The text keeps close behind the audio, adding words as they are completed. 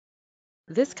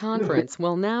This conference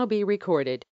will now be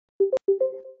recorded.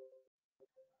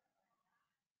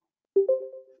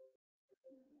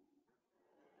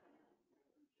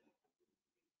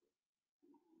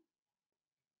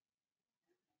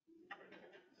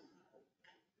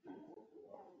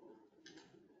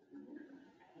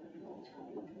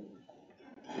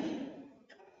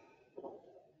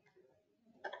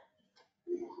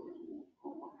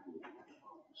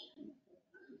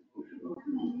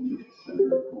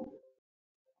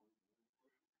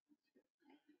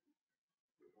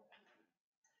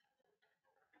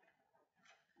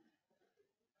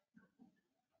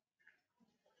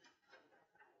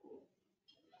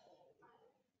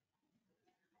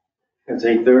 It's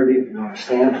 8:30. If you want to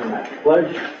stand for the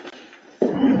pledge.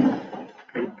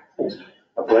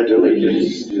 I pledge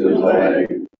allegiance to the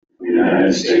flag of the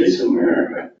United States of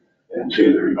America and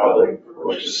to the republic for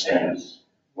which it stands,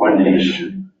 one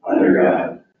nation, under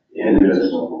God,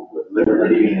 indivisible, with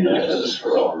liberty and justice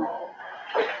for all.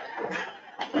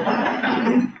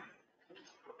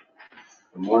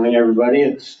 Good morning, everybody.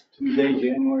 It's Tuesday,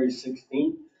 January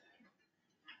 16th.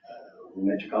 In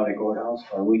Metro County Courthouse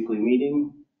for our weekly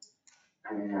meeting.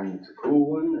 And it's a cool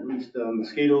one. At least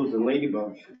mosquitoes and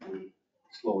ladybugs should be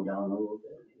slowed down a little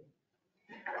bit.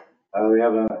 We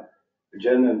have an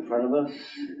agenda in front of us.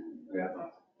 We have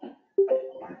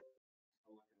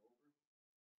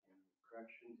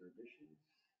corrections or additions.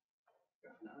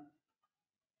 If not,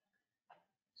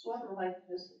 So I would like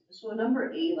this, so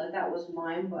number 8, like that was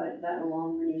mine, but that no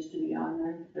longer needs to be on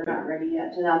there. They're not ready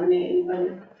yet to nominate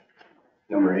anybody.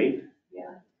 number 8.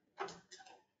 Yeah.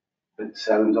 But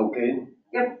 7's okay?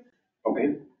 Yep.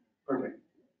 Okay, perfect.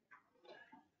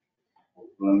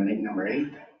 Eliminate number 8.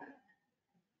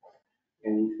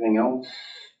 Anything else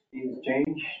needs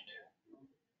changed?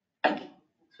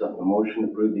 So a motion to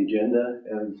approve the agenda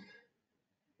as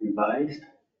revised.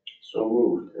 So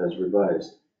moved, as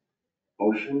revised.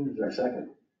 Motion, is there a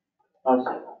second? I'll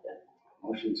second that.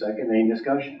 Motion second, any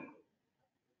discussion?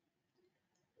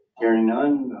 Hearing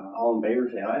none, all in favor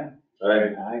say aye.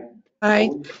 Aye. Aye. Aye.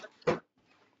 Opposed?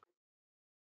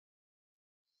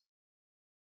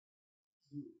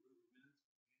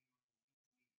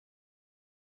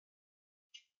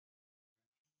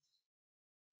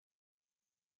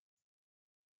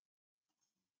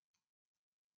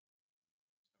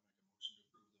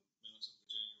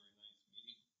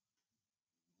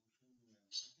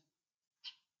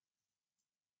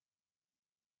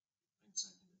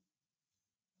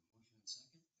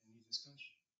 Any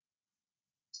discussion?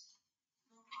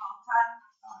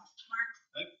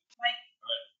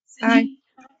 Aye.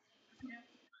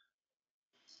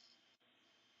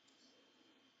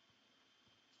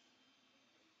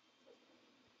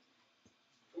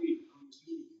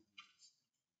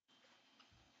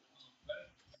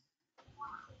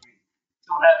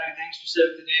 Don't have anything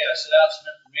specific today. I set out some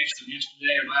information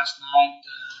yesterday or last night,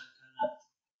 kind of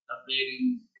updating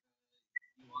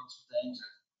you on some things.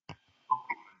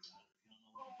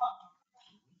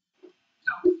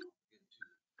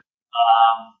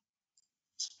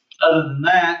 Other than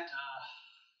that, I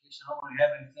guess I don't really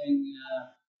have anything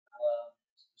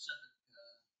specific.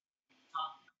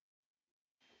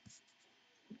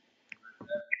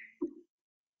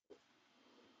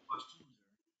 Questions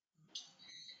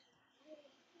or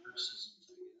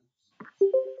criticisms,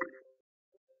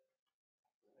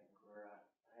 I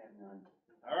have none.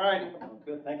 All right,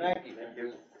 good, thank you. Thank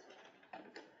you.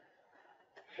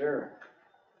 Sure.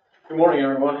 Good morning,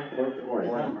 everyone. Good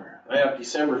morning. I have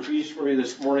December fees for you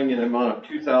this morning in an amount of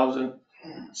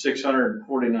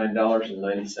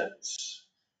 $2,649.90.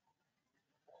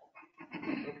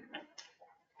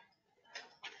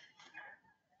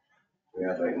 We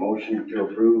have a motion to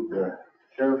approve the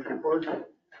sheriff's report.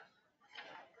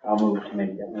 I'll move to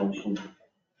make that motion.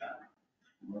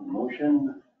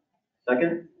 Motion,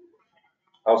 second?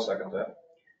 I'll second that.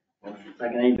 Motion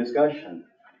second, any discussion?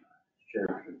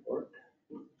 Sheriff's report.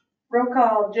 Roll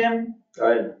call, Jim,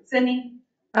 Aye. Cindy,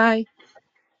 Aye.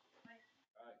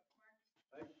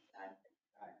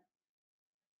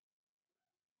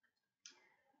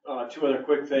 Two other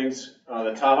quick things.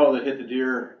 The Tahoe that hit the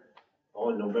deer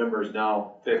in November is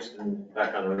now fixed and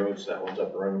back on the road, so that one's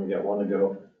up and running. We got one to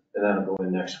go, and that'll go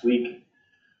in next week.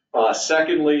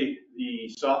 Secondly, the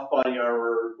soft body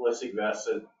armor ballistic vests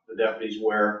that the deputies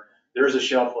wear, there's a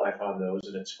shelf life on those,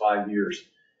 and it's 5 years.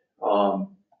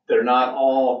 They're not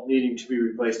all needing to be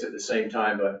replaced at the same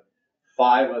time, but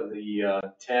 5 of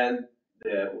the 10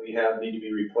 that we have need to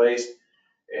be replaced,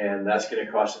 and that's going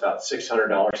to cost about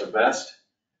 $600 a vest.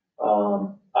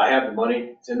 I have the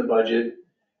money, it's in the budget,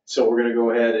 so we're going to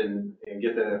go ahead and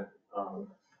get the, well,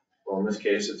 in this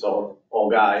case, it's all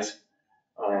guys,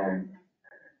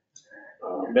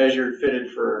 measured,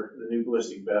 fitted for the new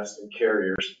ballistic vests and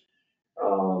carriers.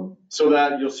 So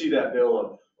that, you'll see that bill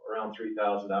of around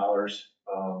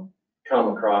 $3,000 come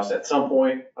across at some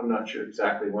point. I'm not sure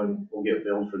exactly when we'll get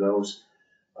billed for those.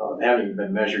 They haven't even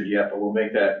been measured yet, but we'll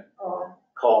make that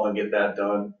call and get that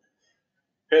done.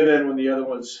 And then when the other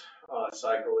ones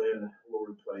cycle in, we'll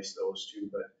replace those too,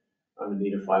 but I'm in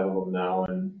need of 5 of them now,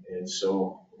 and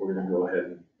so we're gonna go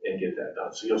ahead and get that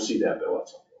done. So you'll see that bill at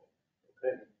some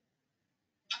point. Okay.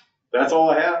 That's all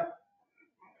I have.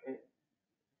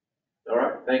 All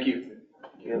right, thank you.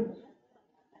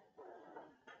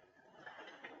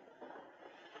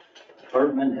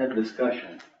 Department head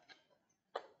discussion.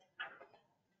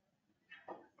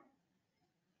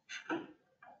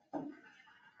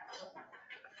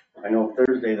 I know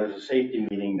Thursday there's a safety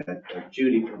meeting that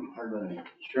Judy from Heartland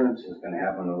Insurance is gonna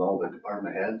happen with all the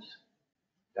department heads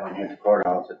down here at the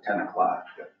courthouse at 10 o'clock.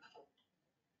 That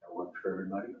work for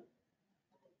everybody?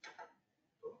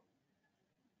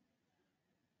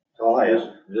 That's all I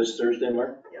have. This Thursday,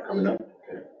 Mark? Yes. Coming up.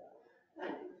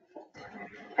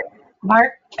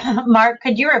 Mark, Mark,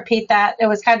 could you repeat that? It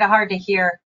was kind of hard to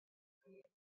hear.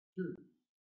 Sure.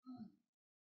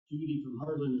 Judy from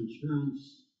Heartland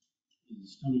Insurance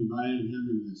is coming by and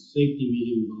having a safety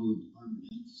meeting with all the department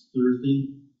heads Thursday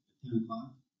at 10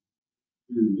 o'clock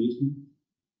here in the basement.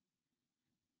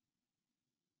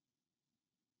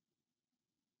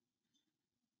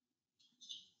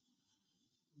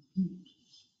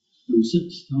 Number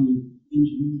 6, county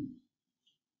engineering.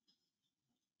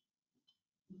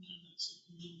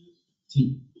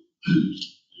 10.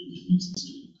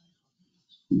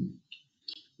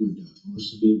 Would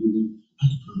Melissa be able to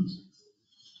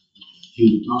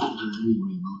you talk to her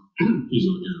anyway about he's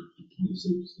over here at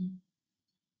 26 stuff.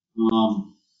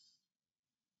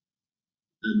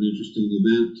 Had an interesting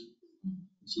event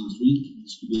this last week.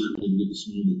 It's too bad we didn't get the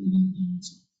snow that we got done.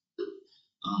 So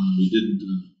we didn't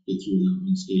get through that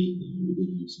unscathed, though. We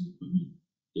did have some equipment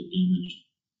get damaged.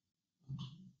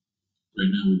 Right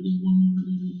now we've got one motor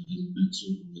there that has a bent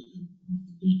circle that came off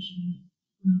the ditch and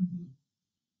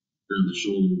grabbed the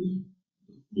shoulder, the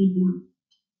whole board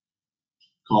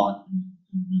caught and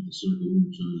bent the circle. We're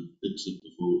gonna try to fix it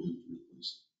before we have to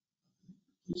replace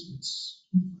it. It's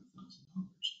 $25,000.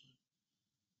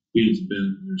 Being it's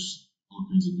bent, there's all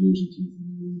kinds of gears and teeth in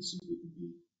there. We'll see if it can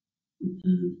be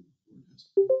repaired before it has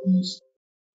to be replaced.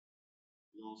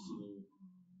 We also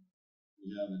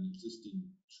we have an existing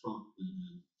truck that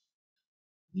had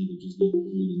needed just getting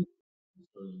old and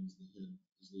starting as the head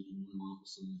is leaking oil off,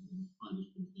 so I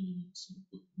just put in it so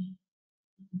put a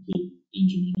complete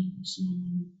engine in it and so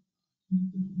on. Get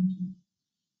that one to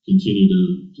continue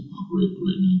to operate, but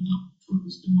right now that truck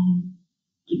is down.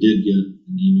 I did get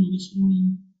an email this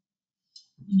morning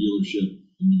from a dealership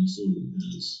in Minnesota that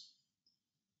has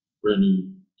brand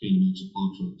new tandem axle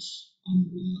plow trucks on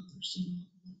their lot. They're set up.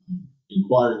 I'm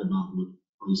inquiring about what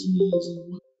pricing is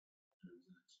and what their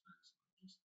exact specs are,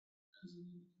 just as an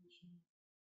indication.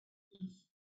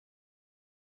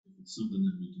 If it's something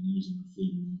that we can use in our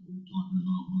fleet or not. We're talking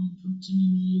about buying trucks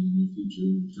anyway in the near future.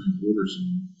 We're trying to order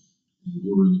some, and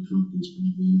ordering a truck is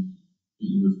probably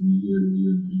anywhere from a year to a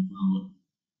year and a half out.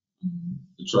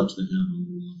 The trucks they have on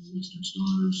the Western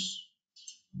Stars,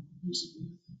 basically,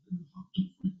 they're hopped up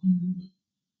Freightliner, but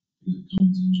they got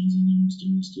Cummins engines in them,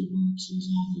 stainless steel boxes,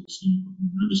 all the snow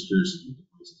equipment. I'm just curious what the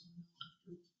prices are now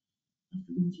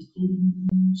after going through COVID and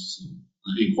everything else. So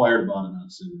I inquired about it, not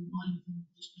saying we're buying anything,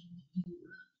 just kind of know where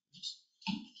we're at.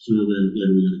 Sooner or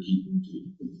later, we got to keep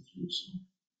rotating equipment through. So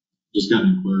just got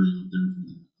an inquiry out there for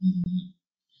that. Other than that,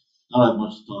 I don't have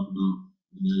much to talk about.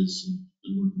 The guys have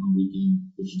been working all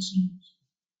weekend, pushing snow.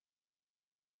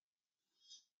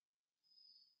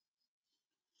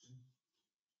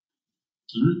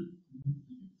 All right.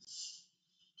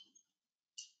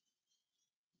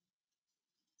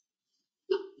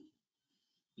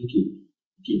 Thank you.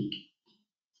 Thank you.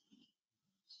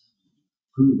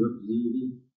 Approved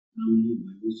representative nominated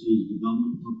by Osage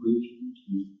Development Corporation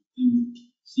to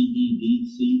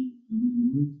MCDDC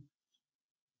governing board.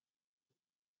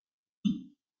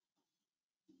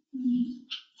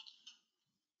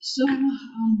 So,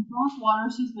 Ross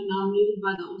Waters has been nominated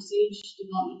by the Osage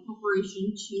Development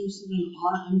Corporation to sit on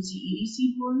our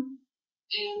MCEDC board.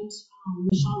 And,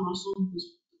 Michelle Russell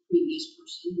was the previous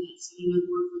person that sat on the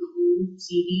board for the whole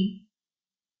CD.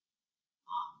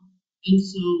 And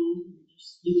so,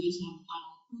 you guys have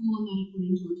final approval on that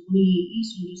according to our 28E,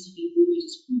 so I'm just looking for your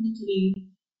guys' approval today.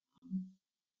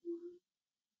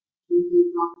 To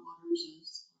include Rock Waters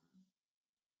as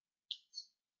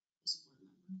a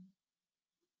board member.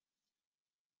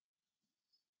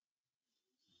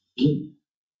 Good.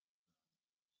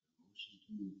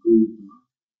 approve,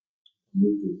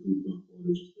 move to approve dock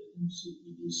orders to the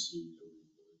MCEDC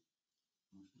governing board.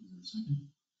 Motion, is there a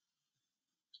second?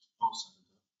 I'll second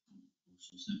that.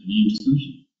 Motion second, any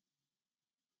discussion?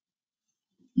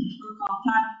 Roll call,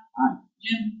 Todd. Aye.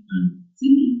 Jim. Aye.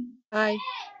 Cindy. Aye.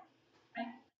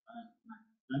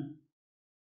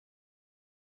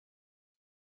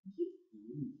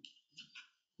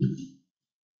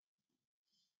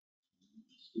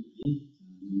 Skip eight,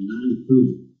 number 9,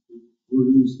 approve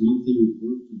orders monthly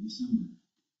report for December.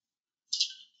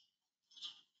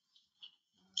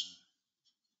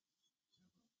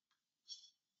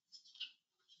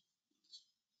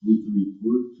 Monthly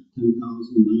report for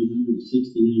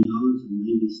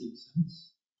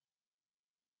 $10,969.96.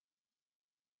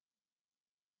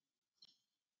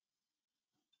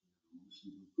 Motion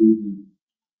to approve the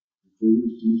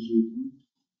recorder's monthly report.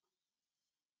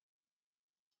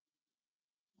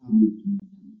 I'll move to make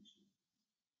that motion.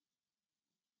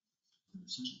 Is there a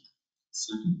second?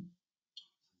 Second.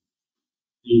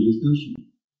 Any discussion?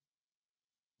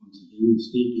 Once again, the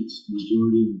state gets the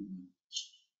majority of the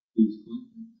fees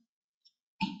collected.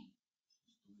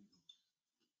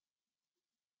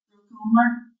 Roll call,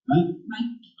 Mark. Aye.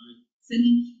 Mike. Aye.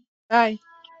 Cindy. Aye.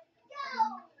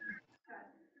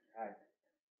 Aye.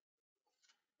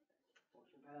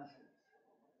 Motion passes.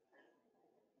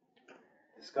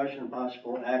 Discussion and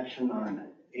possible action on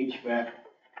HVAC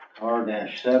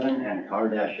R-7 and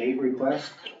R-8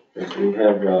 request. Okay, so we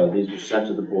have, these were sent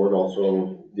to the board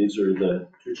also. These are the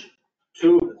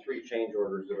two of the three change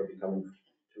orders that will be coming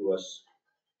to us.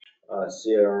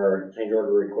 CR change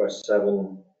order request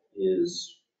 7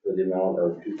 is for the amount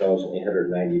of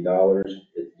 $2,890.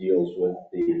 It deals with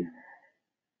the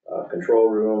control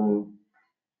room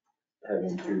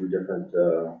having two different,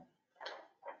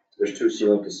 there's two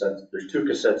ceiling cassettes. There's two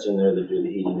cassettes in there that do the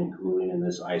heating and cooling, and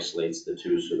this isolates the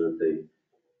two so that they,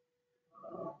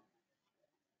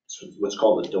 it's what's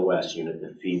called the DOS unit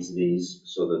that feeds these,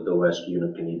 so the DOS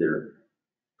unit can either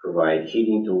provide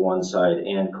heating to one side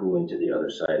and cooling to the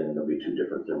other side, and there'll be two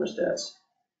different thermostats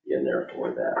in there for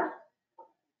that.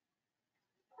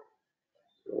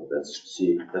 So that's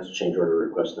change order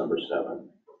request number 7.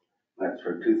 That's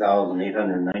for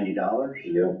 $2,890.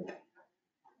 Yep.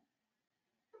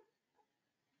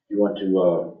 You want to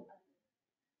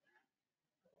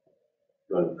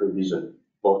approve these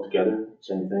both together,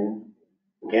 same thing?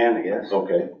 Again, I guess.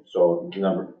 Okay, so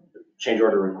change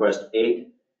order request 8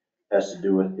 has to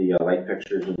do with the light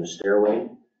fixtures in the stairway.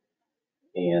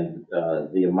 And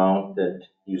the amount that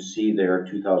you see there,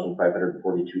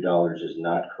 $2,542, is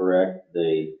not correct.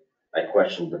 I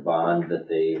questioned the bond that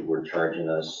they were charging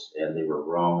us, and they were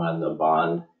wrong on the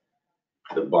bond.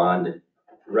 The bond,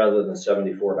 rather than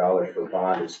 $74 for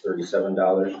bond, it's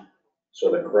 $37.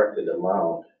 So the corrected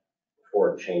amount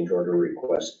for change order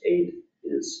request 8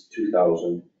 is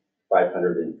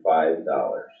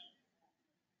 $2,505.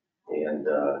 And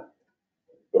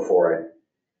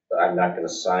I'm not going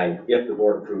to sign, if the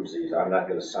board approves these, I'm not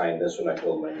going to sign this one. I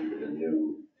told them I needed a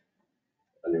new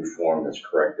form that's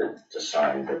corrected to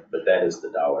sign, but that is the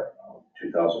dollar amount,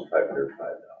 $2,505.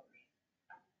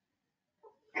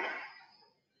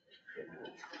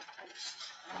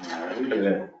 We do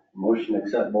a motion to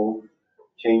accept both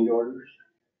change orders.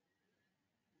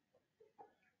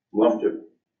 Move to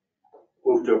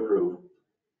approve.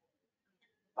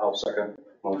 I'll second.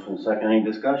 Motion second, any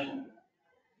discussion?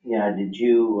 Yeah, did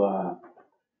you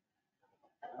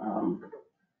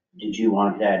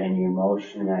want that in your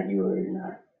motion that you were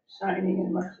not signing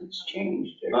unless it's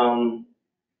changed? Or?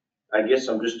 I guess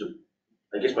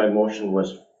my motion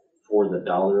was for the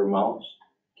dollar amounts.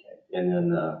 And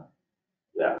then,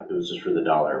 it was just for the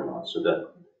dollar amount. So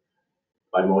that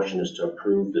my motion is to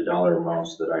approve the dollar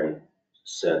amounts that I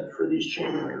said for these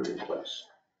change order requests.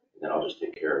 And then I'll just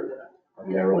take care of that.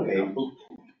 And they're okay.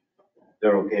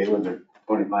 They're okay with the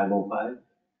 2505?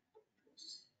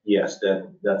 Yes,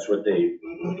 that's what they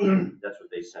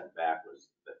sent back was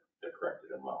the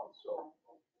corrected amount, so.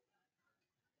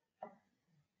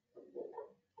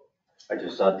 I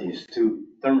just thought these two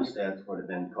thermostats would have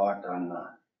been caught on the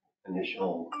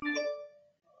initial,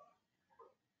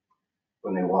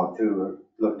 when they walked through or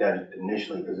looked at it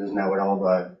initially, because isn't that what all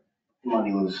the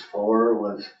money was for,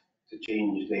 was to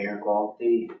change the air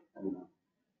quality and the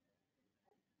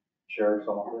sheriff's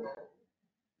office?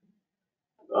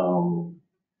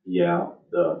 Yeah,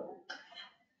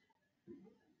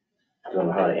 I don't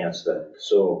know how to answer that.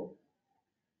 So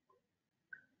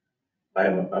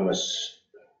I'm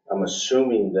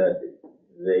assuming that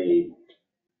they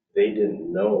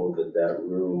didn't know that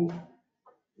room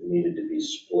needed to be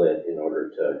split in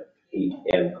order to heat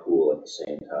and cool at the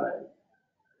same time.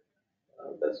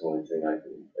 That's the only thing I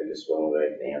guess one way I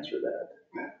can answer that.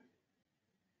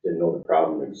 Didn't know the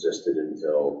problem existed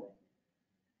until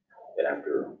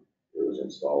after it was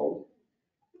installed.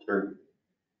 Sure.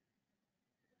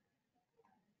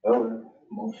 Well,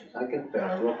 motion second,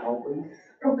 roll call please.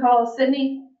 Roll call,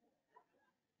 Sydney?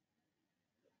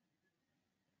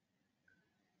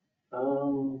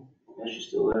 Yeah, she's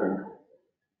still there.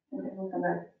 Okay, we'll come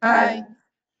back. Aye.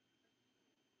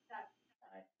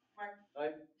 Mark?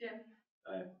 Aye. Jim?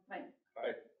 Aye. Mike?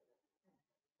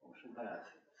 Motion passes.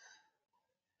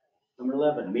 Number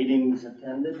 11, meetings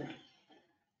attended.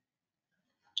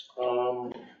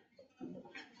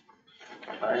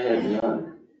 I had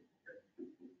none.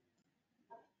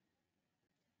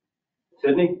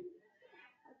 Sydney?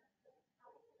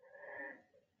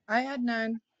 I had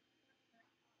none.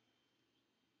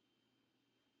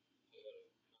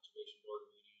 Conservation Board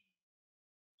meeting.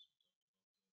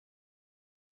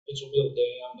 Mitchell Mill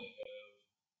Dam, they have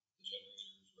the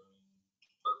generators running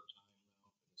part-time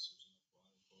now, because there's enough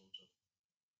water flow to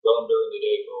run them during the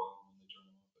day for a while, and they turn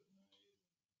them off at night.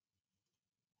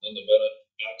 Then the Bennett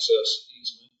access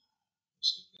easement,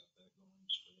 so they've got that going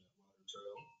just for that water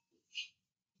trail.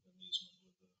 An easement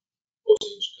with the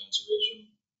Osage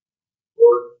Conservation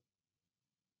Board.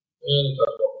 And they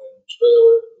talked about buying a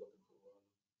trailer, looking for one.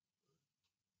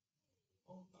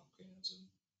 All about cans and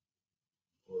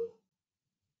for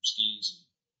skis and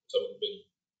some of the big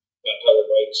fat tire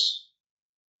bikes,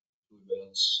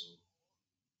 events, so.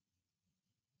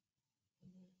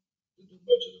 Did their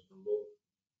budget approval.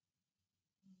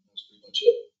 That's pretty much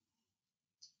it.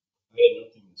 I had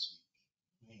nothing this week.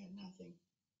 I had nothing.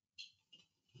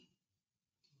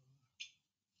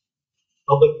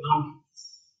 Public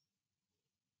comments.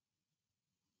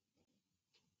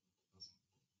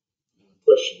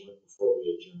 Question right before we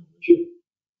adjourn. Would you?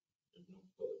 No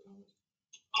public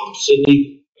comment.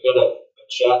 Sydney, I got a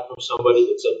chat from somebody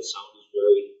that said the sound is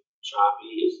very choppy.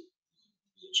 Is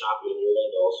it choppy on your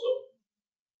end also?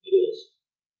 It is.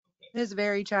 It is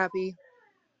very choppy.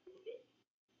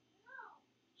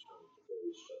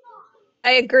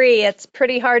 I agree. It's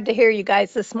pretty hard to hear you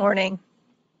guys this morning.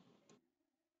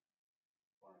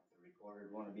 The recorder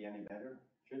want to be any better?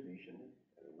 Should be, shouldn't it?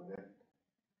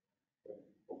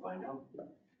 We'll find out.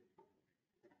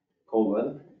 Cold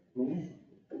weather?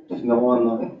 Snow on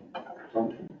the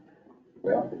something.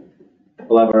 Well,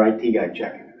 we'll have our IT guy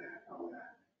checking it.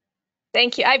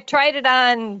 Thank you. I've tried it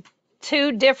on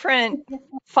 2 different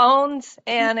phones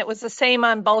and it was the same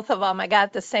on both of them. I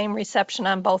got the same reception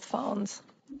on both phones.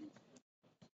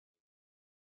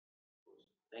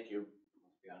 Thank you.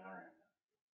 Must be on our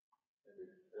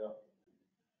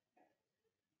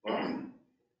end.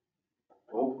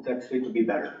 Well, next week will be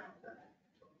better.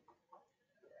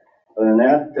 Other than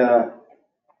that,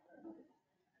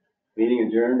 meeting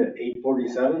adjourned at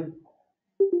 8:47.